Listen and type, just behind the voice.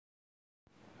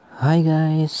Hi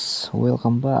guys,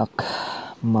 welcome back,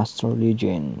 Master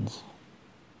Legends.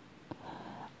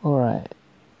 Alright,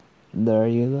 there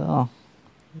you go.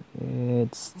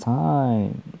 It's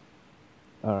time.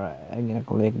 Alright, I'm gonna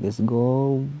collect this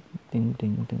gold. Ding,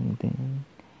 ding, ding, ding.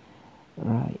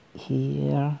 Right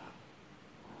here.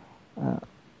 I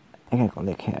can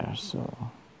collect here, so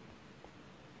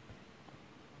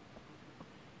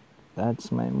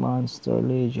that's my Monster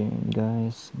Legend,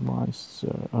 guys.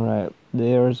 Monster. Alright,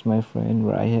 there's my friend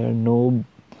right here. Noob.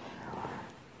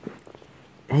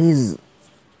 He's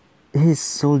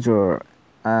soldier.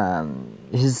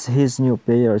 He's new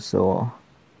player, so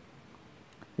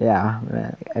yeah,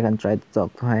 I can try to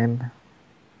talk to him.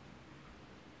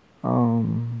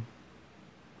 Um,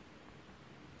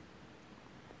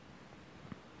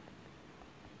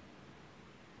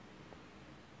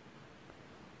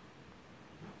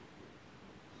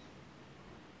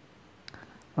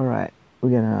 all right, we're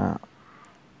gonna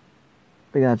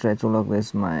try to look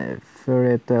this my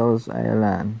Fairy Tales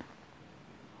Island.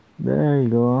 There you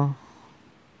go.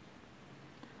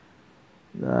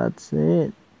 That's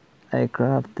it. I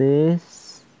craft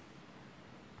this.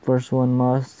 First one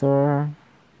master,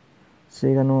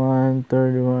 second one,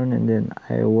 third one, and then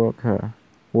I work her.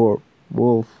 Wolf.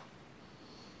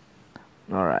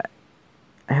 All right.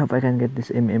 I hope I can get this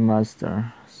MM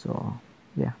master. So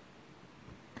yeah,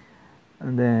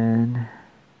 and then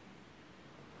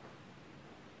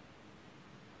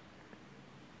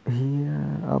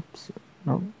here, ups,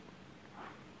 no,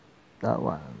 that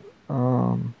one.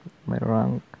 My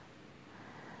rank.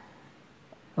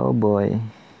 Oh boy,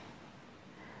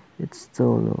 it's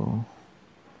so low.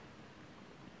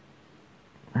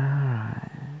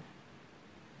 Alright,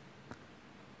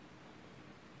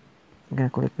 I'm gonna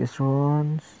collect these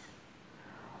ones.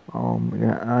 We're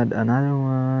gonna add another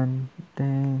one.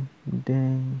 Ding,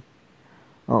 ding.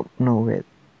 Oh no, wait,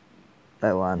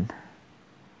 that one.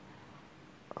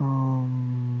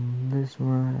 This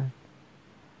one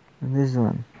and this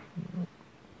one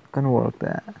can work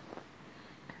that.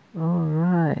 All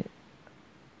right.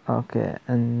 Okay,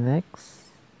 and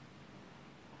next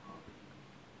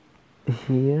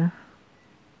here,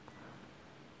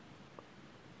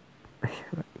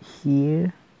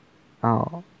 here.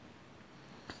 Oh,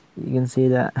 you can see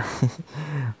that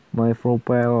my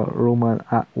profile Roman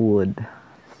Atwood.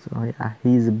 So yeah,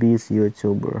 he's a beast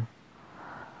YouTuber.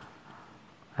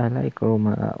 I like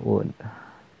Roman Atwood.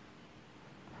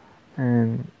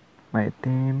 And my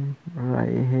team right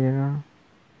here.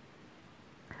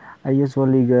 I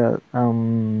usually got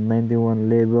 91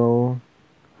 level,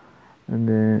 and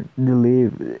then the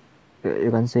leave.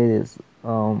 You can see this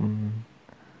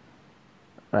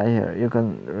right here.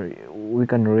 We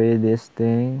can read this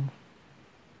thing.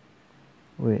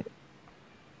 Wait.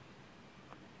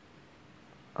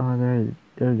 Oh,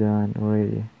 they're gone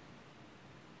already.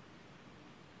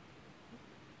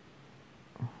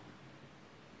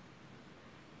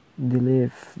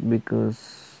 Delete because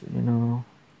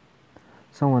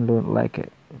someone don't like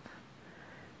it.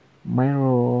 My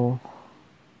role.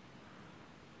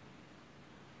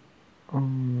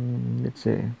 Let's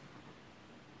see.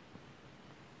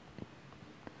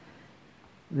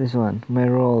 This one, my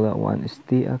role, that one,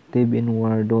 stay active in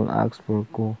war, don't ask for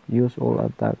go. Use all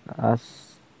attack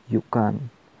as you can.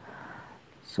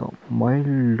 So my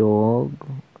log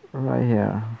right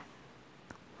here.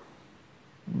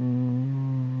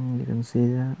 You can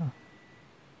see that.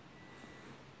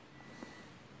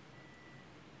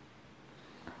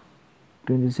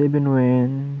 27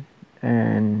 win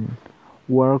and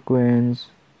work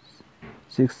wins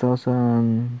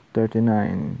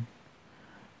 6039.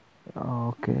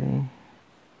 Okay.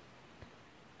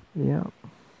 Yep.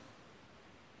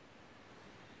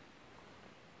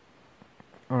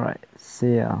 Alright,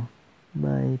 see ya.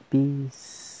 Bye,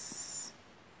 peace.